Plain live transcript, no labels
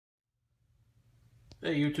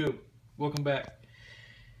Hey YouTube, welcome back.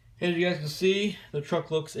 As you guys can see, the truck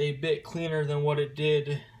looks a bit cleaner than what it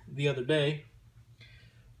did the other day.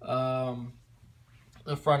 The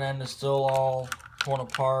front end is still all torn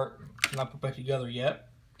apart, not put back together yet.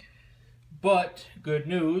 But good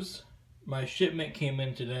news, my shipment came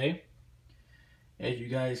in today. As you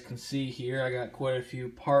guys can see here, I got quite a few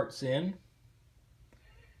parts in.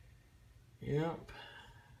 Yep.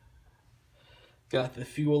 Got the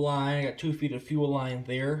fuel line, I got 2 feet of fuel line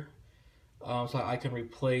there. So I can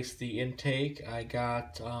replace the intake. I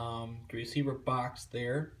got the receiver box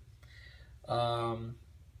there.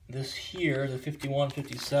 This here, the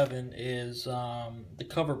 5157, is the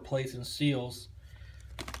cover plates and seals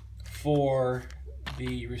for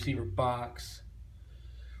the receiver box.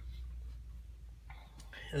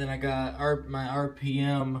 And then I got my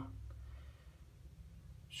RPM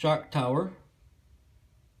shock tower.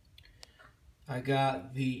 I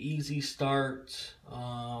got the Easy Start,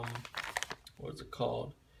 what is it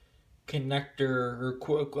called? Connector, or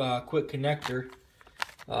quick connector.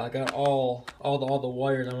 I got all the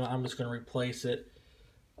wires. I'm just gonna replace it.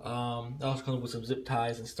 I also come with some zip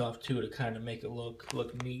ties and stuff too to kind of make it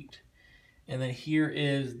look neat. And then here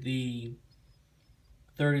is the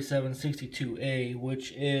 3762A,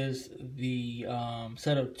 which is the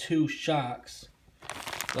set of 2 shocks.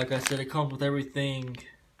 Like I said, it comes with everything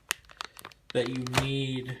that you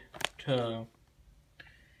need to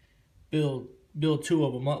build 2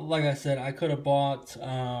 of them. Like I said, I could have bought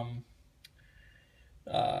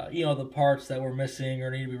you know, the parts that were missing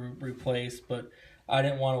or need to be replaced, but I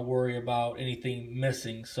didn't want to worry about anything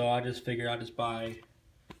missing, so I just figured I'd just buy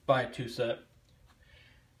a 2 set.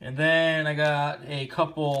 And then I got a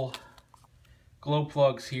couple glow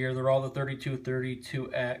plugs here. They're all the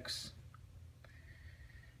 3232X.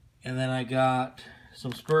 And then I got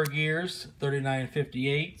some spur gears,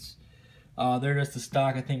 3958s. They're just the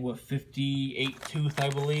stock, I think, what, 58 tooth, I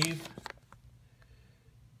believe.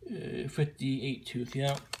 58 tooth,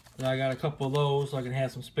 yeah. And I got a couple of those so I can have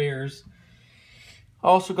some spares. I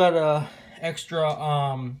also got a extra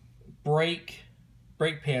brake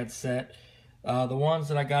pad set. The ones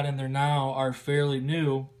that I got in there now are fairly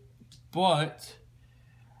new, but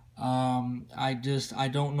I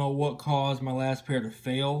don't know what caused my last pair to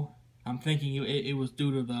fail. I'm thinking it was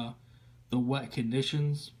due to the wet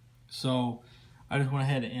conditions. So I just went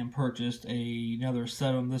ahead and purchased another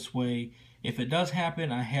set of them. This way, if it does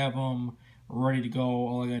happen, I have them ready to go.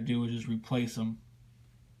 All I gotta do is just replace them.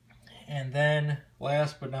 And then,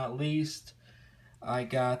 last but not least, I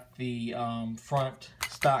got the front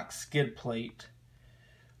stock skid plate.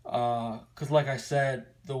 Because like I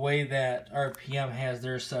said, the way that RPM has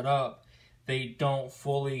theirs set up, they don't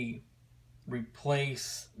fully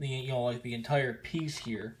replace the like the entire piece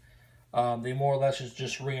here. They more or less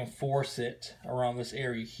just reinforce it around this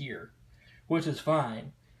area here, which is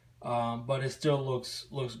fine, but it still looks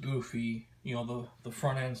goofy. You know, the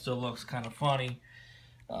front end still looks kind of funny,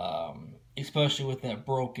 especially with that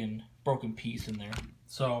broken piece in there.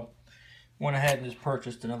 So went ahead and just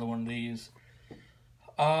purchased another one of these.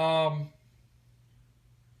 An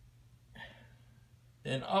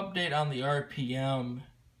update on the RPM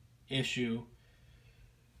issue.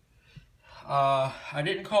 I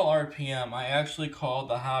didn't call RPM. I actually called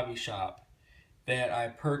the hobby shop that I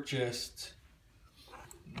purchased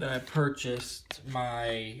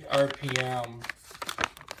my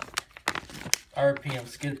RPM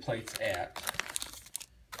skid plates at.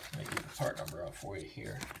 Let me get the part number out for you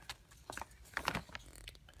here.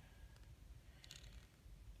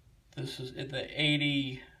 This is the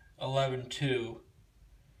 80112.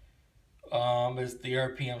 Is the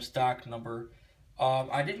RPM stock number.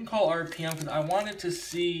 I didn't call RPM because I wanted to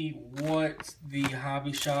see what the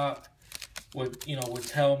hobby shop would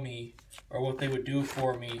tell me, or what they would do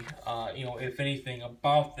for me, if anything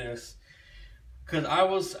about this, because I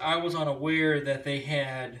was unaware that they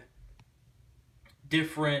had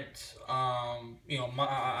different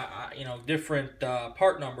different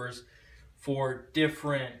part numbers for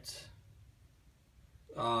different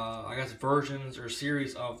I guess versions or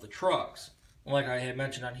series of the trucks. Like I had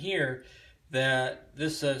mentioned on here, that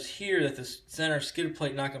this says here that the center skid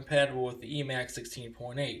plate not compatible with the T-maxx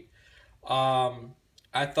 16.8.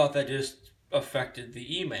 I thought that just affected the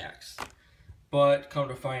T-maxx, but come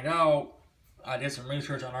to find out, I did some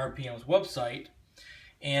research on RPM's website,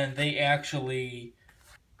 and they actually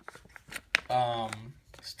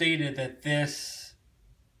stated that this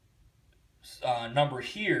number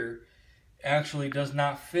here actually does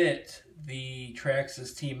not fit the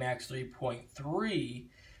Traxxas T-maxx 3.3,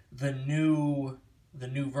 the new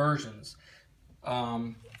versions,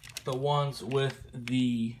 the ones with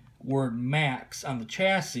the word maxx on the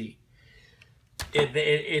chassis,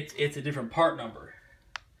 it's a different part number,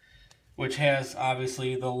 which has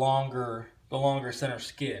obviously the longer center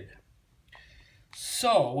skid.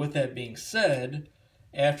 So with that being said,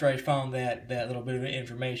 after I found that little bit of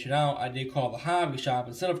information out, I did call the hobby shop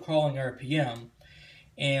instead of calling RPM,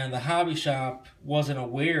 and the hobby shop wasn't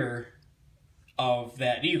aware of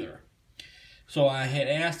that either. So I had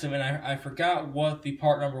asked him, and I forgot what the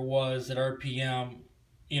part number was at RPM,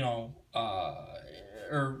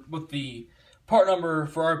 or what the part number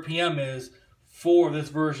for RPM is for this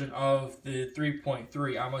version of the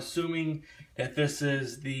 3.3. I'm assuming that this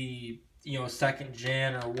is the second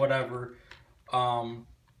gen or whatever of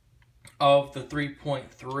the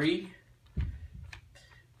 3.3.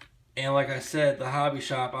 And like I said, the hobby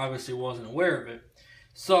shop obviously wasn't aware of it.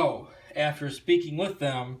 So after speaking with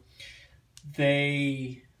them,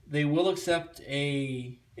 they will accept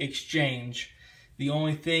a exchange. The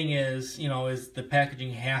only thing is, is the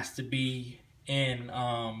packaging has to be in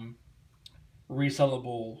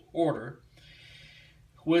resellable order,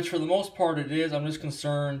 which for the most part it is. I'm just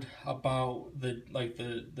concerned about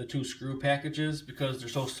the two screw packages because they're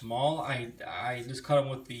so small. I just cut them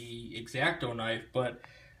with the X-Acto knife, but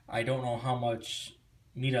I don't know how much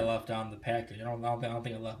meat I left on the package. I don't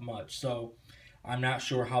think I left much, so I'm not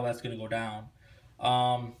sure how that's going to go down.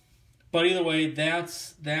 But either way,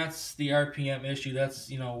 that's the RPM issue. That's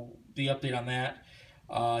the update on that.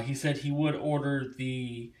 He said he would order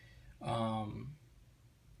the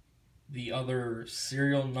other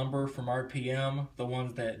serial number from RPM, the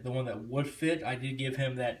one that would fit. I did give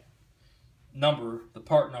him that number, the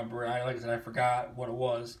part number. Like I said, I forgot what it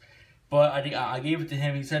was, but I gave it to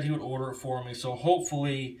him. He said he would order it for me. So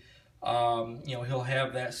hopefully, he'll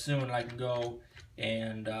have that soon, and I can go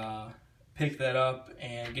and pick that up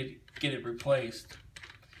and get it replaced.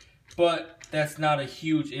 But that's not a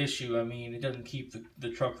huge issue. I mean, it doesn't keep the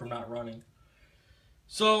truck from not running.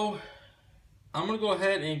 So I'm going to go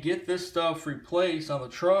ahead and get this stuff replaced on the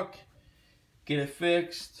truck, get it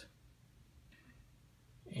fixed,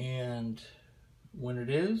 and when it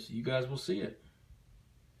is, you guys will see it.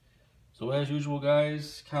 So as usual,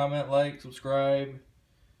 guys, comment, like, subscribe.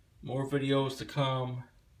 More videos to come.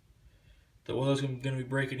 The weather's going to be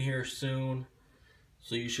breaking here soon,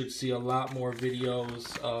 so you should see a lot more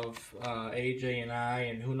videos of AJ and I,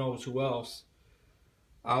 and who knows who else,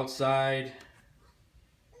 outside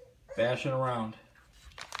bashing around.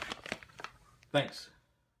 Thanks.